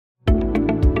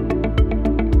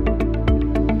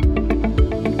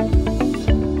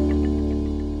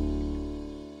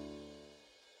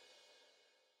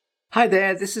Hi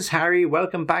there, this is Harry.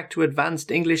 Welcome back to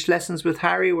Advanced English Lessons with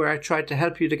Harry, where I try to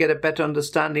help you to get a better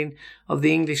understanding of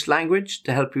the English language,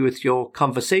 to help you with your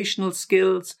conversational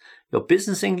skills, your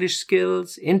business English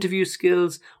skills, interview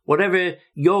skills, whatever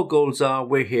your goals are,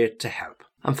 we're here to help.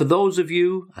 And for those of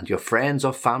you and your friends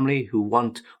or family who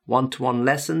want one-to-one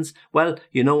lessons, well,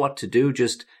 you know what to do.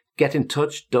 Just get in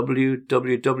touch,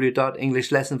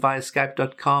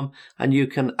 www.englishlessonviaskype.com, and you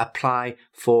can apply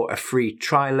for a free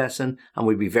trial lesson, and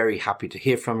we'll be very happy to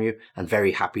hear from you and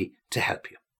very happy to help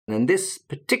you. And in this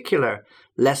particular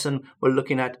lesson, we're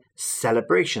looking at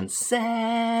celebration.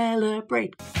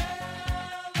 Celebrate.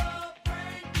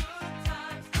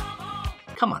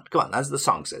 Come on, as the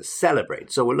song says,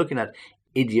 celebrate. So we're looking at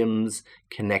idioms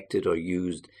connected or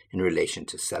used in relation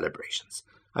to celebrations.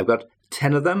 I've got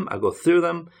 10 of them. I'll go through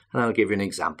them and I'll give you an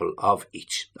example of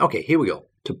each. Okay, here we go.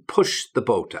 To push the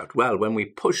boat out. Well, when we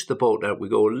push the boat out, we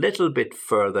go a little bit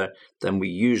further than we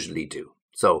usually do.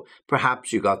 So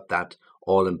perhaps you got that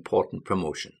all-important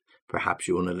promotion. Perhaps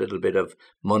you won a little bit of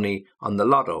money on the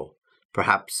lotto.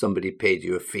 Perhaps somebody paid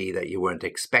you a fee that you weren't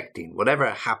expecting. Whatever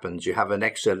happens, you have an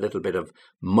extra little bit of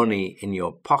money in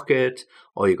your pocket,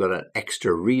 or you got an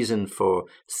extra reason for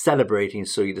celebrating,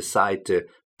 so you decide to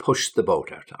push the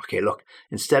boat out. Okay, look,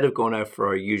 instead of going out for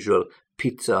our usual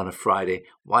pizza on a Friday,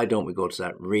 why don't we go to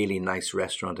that really nice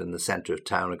restaurant in the center of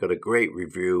town? I got a great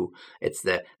review. It's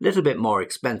a little bit more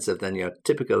expensive than your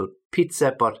typical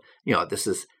pizza, but this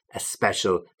is a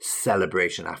special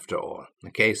celebration after all.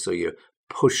 Okay, so you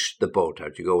push the boat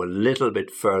out. You go a little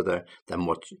bit further than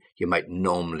what you might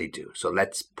normally do. So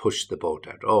let's push the boat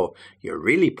out. Oh, you're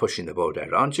really pushing the boat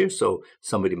out, aren't you? So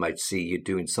somebody might see you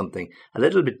doing something a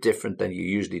little bit different than you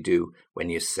usually do when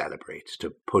you celebrate,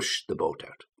 to push the boat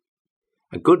out.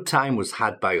 A good time was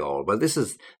had by all. Well, this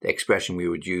is the expression we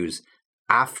would use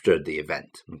after the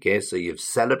event. Okay, so you've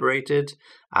celebrated,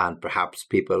 and perhaps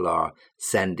people are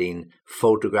sending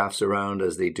photographs around,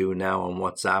 as they do now on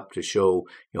WhatsApp, to show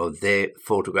their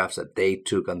photographs that they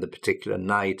took on the particular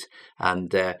night,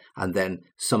 and then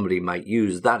somebody might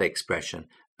use that expression,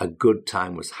 a good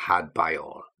time was had by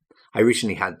all. I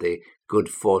recently had the good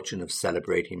fortune of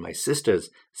celebrating my sister's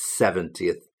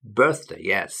 70th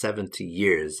birthday. 70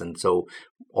 years. And so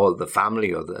all the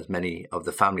family, or as many of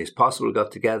the family as possible,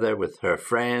 got together with her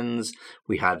friends.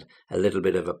 We had a little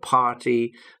bit of a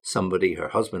party. Somebody, her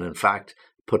husband in fact,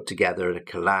 put together a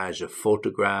collage of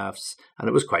photographs, and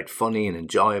it was quite funny and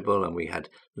enjoyable, and we had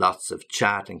lots of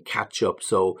chat and catch up.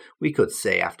 So we could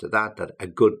say after that a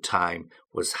good time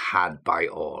was had by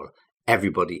all.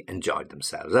 Everybody enjoyed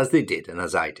themselves, as they did and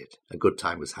as I did. A good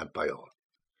time was had by all.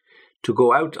 To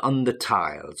go out on the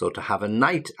tiles, or to have a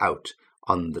night out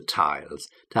on the tiles.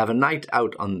 To have a night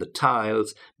out on the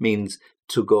tiles means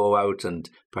to go out and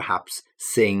perhaps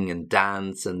sing and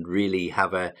dance and really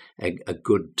have a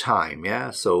good time.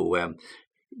 So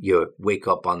you wake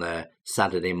up on a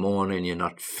Saturday morning, you're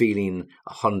not feeling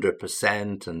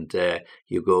 100%, and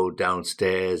you go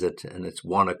downstairs and it's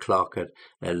 1 o'clock at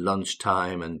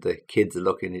lunchtime, and the kids are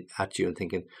looking at you and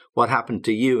thinking, what happened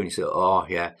to you? And you say, oh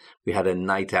yeah, we had a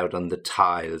night out on the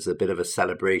tiles, a bit of a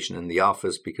celebration in the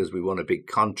office because we won a big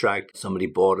contract. Somebody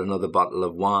bought another bottle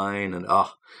of wine, and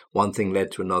one thing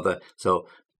led to another. So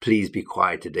please be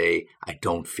quiet today. I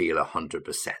don't feel 100%.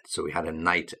 So we had a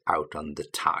night out on the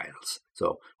tiles.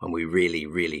 So when we really,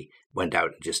 really went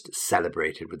out and just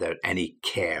celebrated without any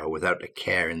care, without a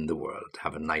care in the world,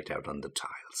 have a night out on the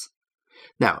tiles.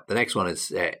 Now, the next one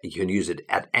is you can use it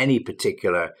at any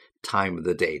particular time of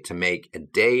the day, to make a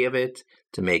day of it,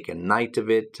 to make a night of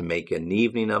it, to make an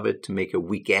evening of it, to make a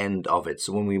weekend of it.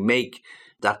 So when we make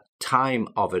that time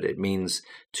of it, it means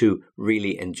to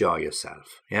really enjoy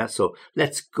yourself. So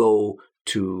let's go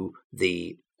to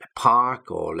the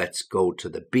park, or let's go to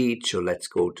the beach, or let's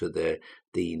go to the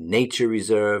nature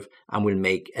reserve, and we'll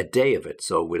make a day of it.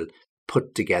 So we'll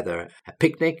put together a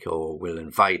picnic, or we'll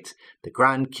invite the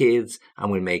grandkids,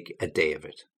 and we'll make a day of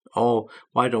it. Oh,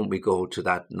 why don't we go to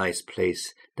that nice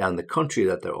place down the country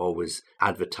that they're always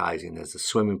advertising? There's a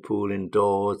swimming pool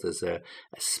indoors, there's a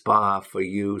spa for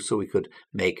you, so we could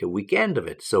make a weekend of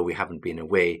it. So we haven't been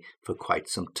away for quite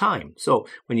some time. So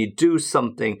when you do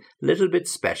something a little bit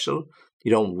special, you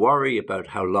don't worry about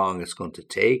how long it's going to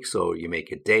take. So you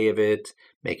make a day of it,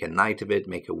 make a night of it,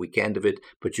 make a weekend of it,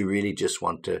 but you really just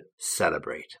want to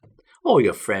celebrate. Or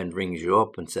your friend rings you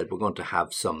up and said, we're going to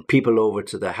have some people over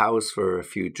to the house for a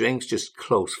few drinks, just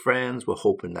close friends. We're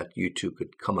hoping that you two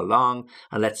could come along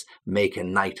and let's make a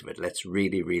night of it. Let's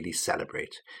really, really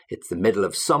celebrate. It's the middle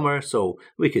of summer, so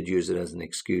we could use it as an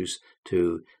excuse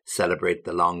to celebrate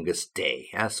the longest day.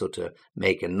 Yeah? So to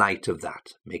make a night of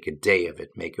that, make a day of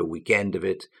it, make a weekend of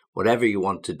it, whatever you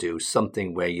want to do,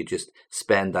 something where you just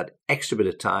spend that extra bit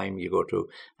of time, you go to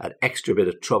an extra bit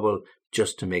of trouble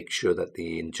just to make sure that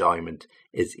the enjoyment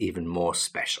is even more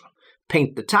special.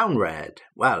 Paint the town red.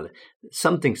 Well,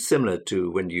 something similar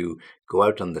to when you go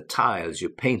out on the tiles, you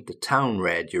paint the town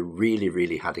red, you really,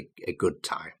 really had a good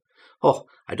time. Oh,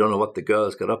 I don't know what the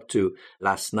girls got up to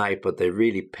last night, but they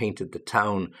really painted the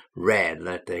town red.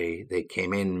 Like they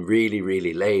came in really,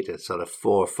 really late at sort of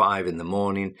 4 or 5 in the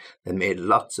morning. They made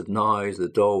lots of noise. The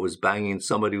door was banging.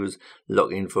 Somebody was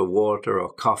looking for water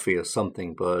or coffee or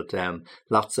something, but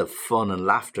lots of fun and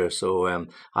laughter. So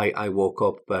I woke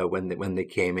up when they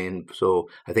came in. So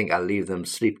I think I'll leave them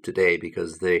sleep today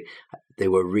because they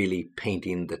were really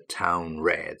painting the town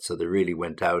red. So they really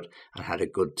went out and had a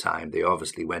good time. They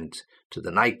obviously went to the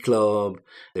nightclub,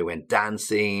 they went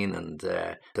dancing, and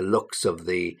the looks of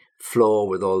the floor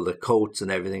with all the coats and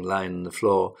everything lying on the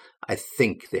floor, I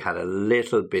think they had a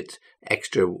little bit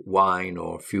extra wine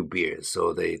or a few beers.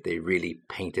 So they really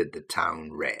painted the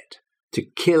town red. To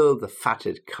kill the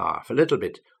fatted calf, a little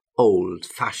bit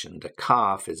old-fashioned. A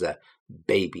calf is a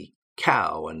baby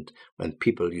cow, and when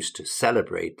people used to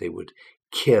celebrate, they would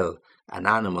kill an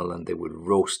animal and they would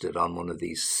roast it on one of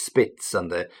these spits on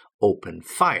the open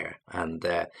fire, and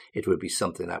it would be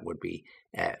something that would be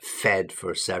fed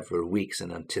for several weeks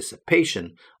in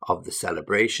anticipation of the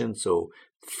celebration. So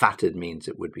fatted means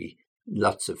it would be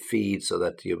lots of feed so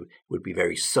that you would be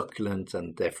very succulent,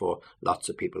 and therefore lots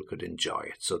of people could enjoy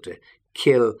it. So to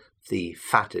kill the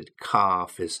fatted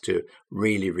calf is to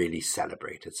really, really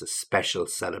celebrate. It's a special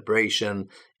celebration.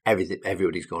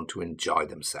 Everybody's going to enjoy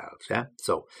themselves. Yeah.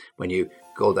 So when you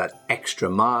go that extra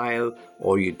mile,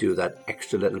 or you do that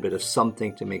extra little bit of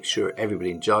something to make sure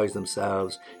everybody enjoys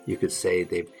themselves, you could say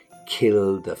they've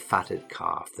killed the fatted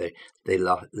calf. They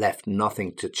left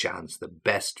nothing to chance. The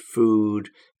best food,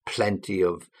 plenty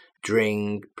of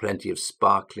drink, plenty of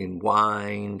sparkling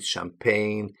wine,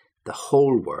 champagne, the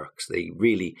whole works. They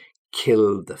really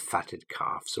killed the fatted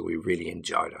calf. So we really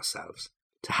enjoyed ourselves.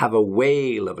 To have a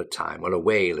whale of a time. Well, a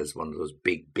whale is one of those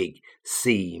big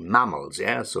sea mammals,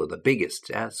 yeah? So the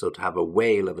biggest, yeah? So to have a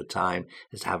whale of a time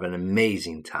is to have an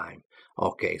amazing time.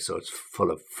 Okay, so it's full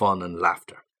of fun and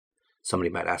laughter. Somebody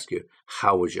might ask you,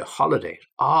 how was your holiday?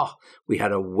 We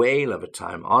had a whale of a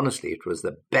time. Honestly, it was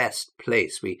the best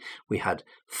place. We had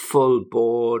full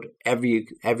board,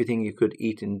 everything you could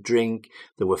eat and drink.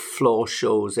 There were floor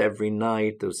shows every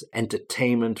night. There was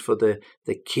entertainment for the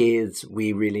kids.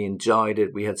 We really enjoyed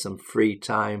it. We had some free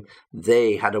time.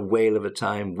 They had a whale of a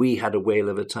time. We had a whale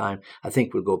of a time. I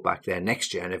think we'll go back there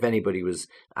next year. And if anybody was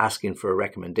asking for a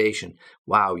recommendation,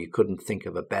 wow, you couldn't think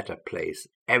of a better place.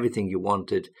 Everything you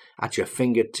wanted at your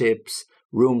fingertips,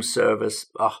 room service,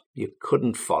 you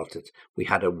couldn't fault it. We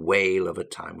had a whale of a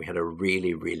time. We had a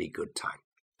really, really good time.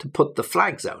 To put the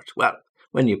flags out. Well,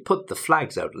 when you put the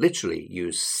flags out, literally,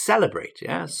 you celebrate,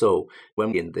 yeah? So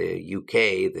when in the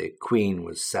UK, the Queen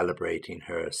was celebrating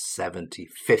her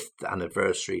 75th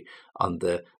anniversary on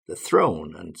the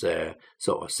throne, and so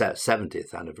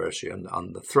 70th anniversary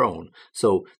on the throne.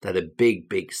 So that a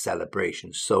big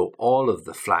celebration. So all of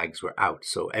the flags were out.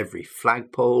 So every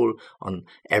flagpole on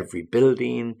every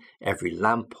building, every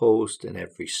lamppost in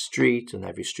every street and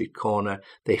every street corner,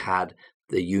 they had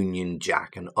the Union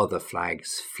Jack and other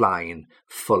flags flying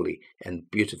fully in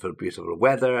beautiful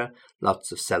weather,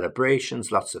 lots of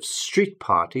celebrations, lots of street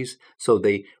parties. So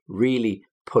they really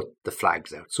put the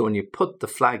flags out. So when you put the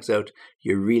flags out,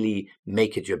 you really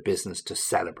make it your business to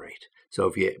celebrate. So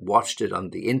if you watched it on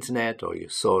the internet, or you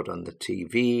saw it on the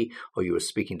TV, or you were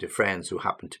speaking to friends who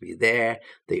happened to be there,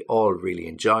 they all really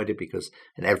enjoyed it, because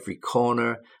in every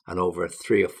corner and over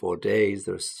 3 or 4 days,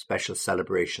 there were special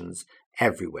celebrations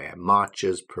everywhere.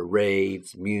 Marches,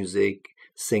 parades, music,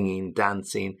 singing,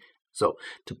 dancing. So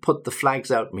to put the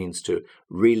flags out means to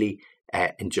really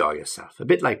enjoy yourself. A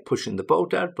bit like pushing the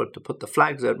boat out, but to put the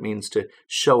flags out means to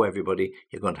show everybody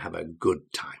you're going to have a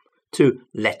good time. To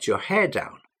let your hair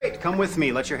down. Wait, come with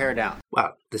me, let your hair down.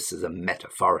 Well, this is a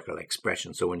metaphorical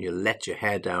expression. So when you let your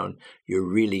hair down, you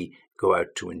really go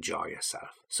out to enjoy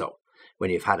yourself. So when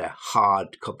you've had a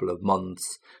hard couple of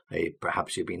months,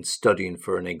 perhaps you've been studying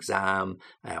for an exam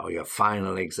or your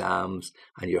final exams,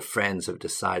 and your friends have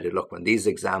decided, look, when these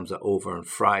exams are over on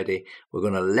Friday, we're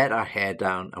going to let our hair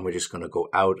down and we're just going to go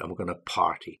out and we're going to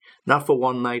party. Not for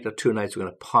one night or 2 nights, we're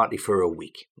going to party for a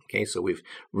week. Okay, so we've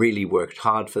really worked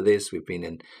hard for this. We've been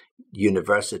in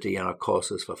university on our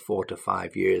courses for 4 to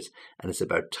 5 years, and it's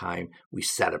about time we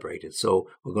celebrate it. So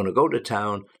we're going to go to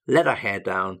town, let our hair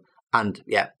down, and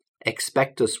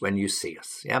expect us when you see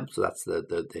us. Yeah, so that's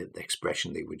the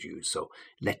expression they would use. So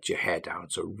let your hair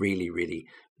down. So really, really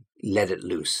let it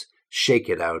loose, shake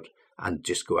it out, and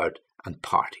just go out and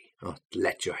party.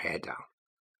 Let your hair down.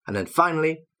 And then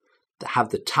finally, to have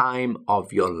the time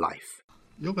of your life.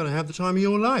 You're going to have the time of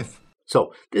your life.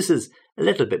 So this is a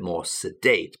little bit more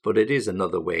sedate, but it is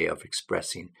another way of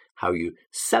expressing how you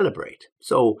celebrate.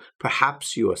 So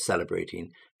perhaps you are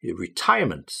celebrating your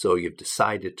retirement. So you've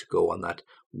decided to go on that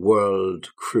world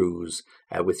cruise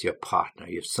with your partner.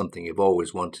 You have something you've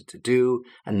always wanted to do,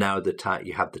 and now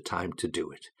you have the time to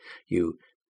do it. You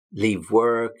leave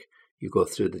work, you go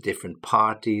through the different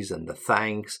parties and the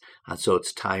thanks, and so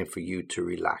it's time for you to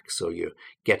relax. So you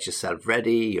get yourself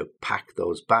ready, you pack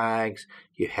those bags,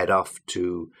 you head off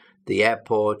to the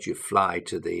airport, you fly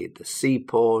to the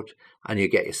seaport, and you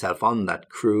get yourself on that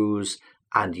cruise,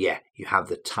 and you have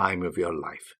the time of your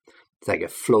life. It's like a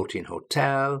floating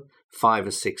hotel, 5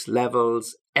 or 6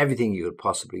 levels, everything you could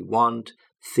possibly want,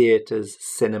 theatres,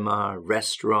 cinema,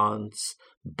 restaurants,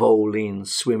 bowling,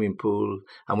 swimming pool.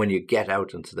 And when you get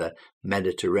out into the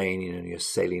Mediterranean and you're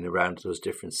sailing around to those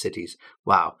different cities,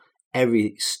 wow,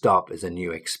 every stop is a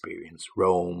new experience.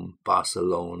 Rome,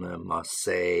 Barcelona,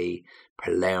 Marseille,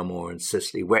 Palermo in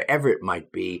Sicily, wherever it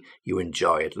might be, you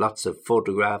enjoy it. Lots of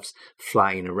photographs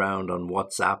flying around on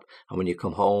WhatsApp. And when you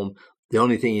come home, the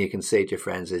only thing you can say to your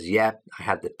friends is, I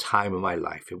had the time of my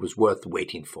life. It was worth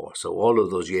waiting for. So all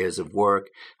of those years of work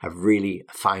have really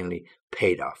finally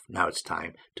paid off. Now it's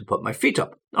time to put my feet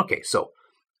up. Okay, so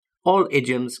all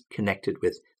idioms connected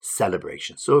with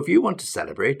celebration. So if you want to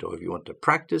celebrate, or if you want to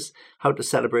practice how to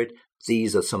celebrate,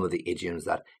 these are some of the idioms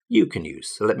that you can use.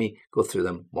 So let me go through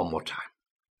them one more time.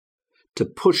 To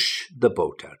push the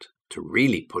boat out, to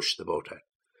really push the boat out.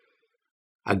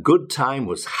 A good time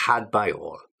was had by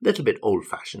all. Little bit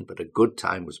old-fashioned, but a good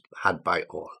time was had by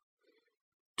all.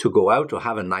 To go out or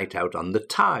have a night out on the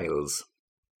tiles.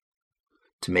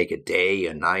 To make a day,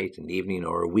 a night, an evening,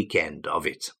 or a weekend of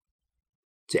it.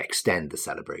 To extend the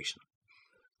celebration.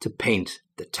 To paint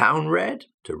the town red,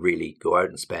 to really go out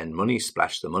and spend money,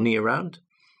 splash the money around.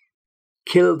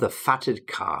 Kill the fatted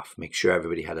calf, make sure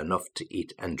everybody had enough to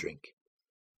eat and drink.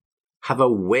 Have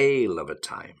a whale of a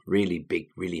time, really big,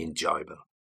 really enjoyable.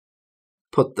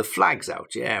 Put the flags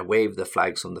out, wave the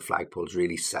flags from the flagpoles,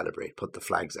 really celebrate, put the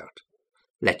flags out.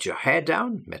 Let your hair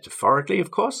down, metaphorically,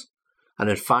 of course. And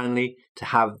then finally, to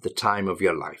have the time of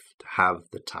your life,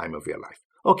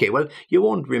 Okay, well, you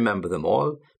won't remember them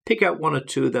all. Pick out 1 or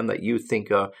 2 of them that you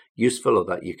think are useful or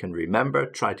that you can remember.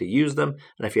 Try to use them.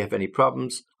 And if you have any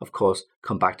problems, of course,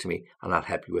 come back to me and I'll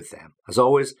help you with them. As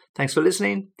always, thanks for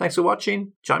listening. Thanks for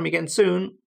watching. Join me again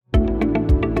soon.